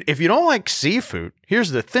then, dude, if you don't like seafood,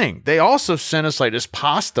 here's the thing. They also sent us this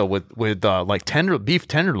pasta with beef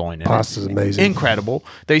tenderloin in it. Pasta's amazing. Incredible.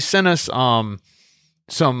 They sent us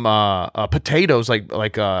some potatoes,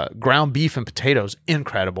 ground beef and potatoes.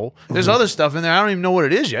 Incredible. There's other stuff in there. I don't even know what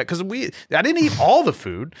it is yet because I didn't eat all the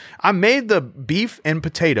food. I made the beef and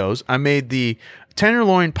potatoes. I made the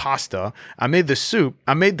tenderloin pasta. I made the soup.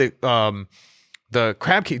 I made the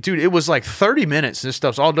crab cake. Dude, it was 30 minutes. This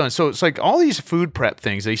stuff's all done. So it's all these food prep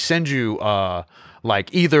things. They send you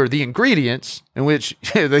either the ingredients, in which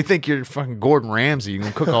they think you're fucking Gordon Ramsay. You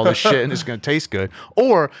can cook all this shit and it's going to taste good.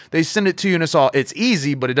 Or they send it to you and it's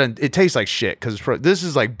easy, but it tastes like shit. Because this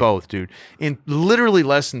is both, dude. In literally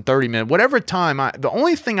less than 30 minutes, whatever time, the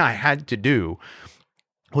only thing I had to do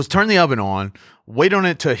was turn the oven on, wait on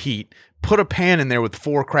it to heat, put a pan in there with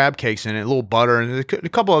 4 crab cakes in it, a little butter, and a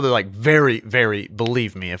couple other like very, very,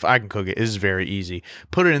 believe me, if I can cook it, it's very easy.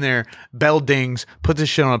 Put it in there, bell dings, put this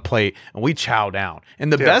shit on a plate, and we chow down.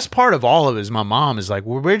 And the best part of all of it is my mom is like,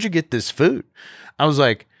 well, where'd you get this food? I was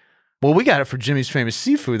like, well, we got it for Jimmy's Famous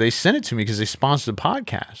Seafood. They sent it to me because they sponsored the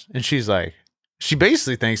podcast. And she's like, she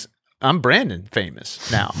basically thinks I'm Brandon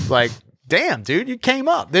famous now. Like, damn, dude, you came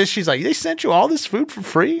up. Then she's like, they sent you all this food for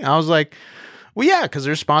free? And I was like, well, yeah, because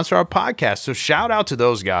they're sponsoring our podcast. So shout out to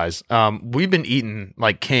those guys. We've been eating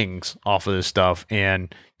like kings off of this stuff,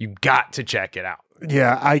 and you got to check it out.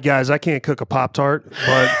 Yeah, I can't cook a Pop-Tart,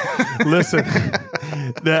 but listen,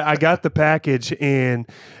 I got the package, and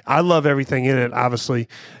I love everything in it, obviously,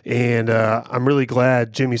 and I'm really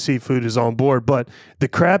glad Jimmy Seafood is on board. But the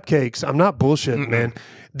crab cakes, I'm not bullshitting, man.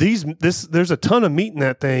 There's a ton of meat in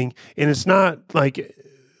that thing, and it's not like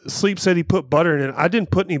Sleep said he put butter in it. I didn't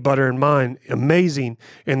put any butter in mine. Amazing.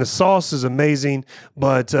 And the sauce is amazing,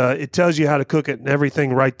 but it tells you how to cook it and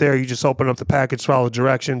everything right there. You just open up the package, follow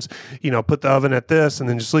directions, put the oven at this, and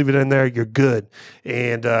then just leave it in there. You're good.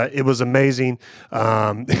 And it was amazing.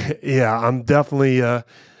 Yeah, I'm definitely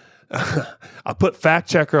I put fact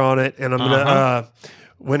checker on it, and I'm going to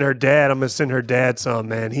I'm going to send her dad some,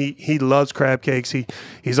 man. He loves crab cakes.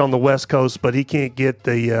 He's on the West Coast, but he can't get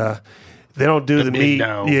they don't do the meat.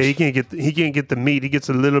 Nose. Yeah, he can't get the meat. He gets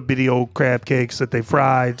a little bitty old crab cakes that they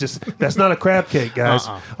fry. Just that's not a crab cake, guys.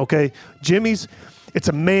 Okay, Jimmy's. It's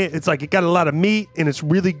like it got a lot of meat and it's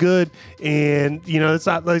really good. And it's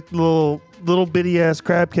not like little bitty ass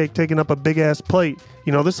crab cake taking up a big ass plate.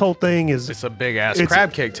 This whole thing it's a big ass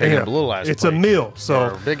crab cake taking up a little ass. It's plate. a meal,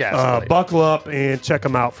 so big ass plate. Buckle up and check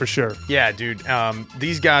them out for sure. Yeah, dude.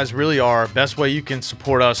 These guys really are best way you can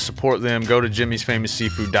support us. Support them. Go to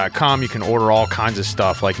jimmysfamousseafood.com. You can order all kinds of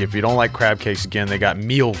stuff. Like if you don't like crab cakes, again, they got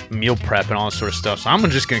meal prep and all that sort of stuff. So I'm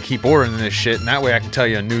just gonna keep ordering this shit, and that way I can tell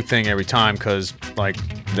you a new thing every time because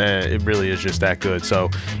it really is just that good. So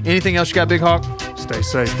anything else you got, Big Hawk? Stay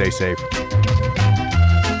safe. Stay safe.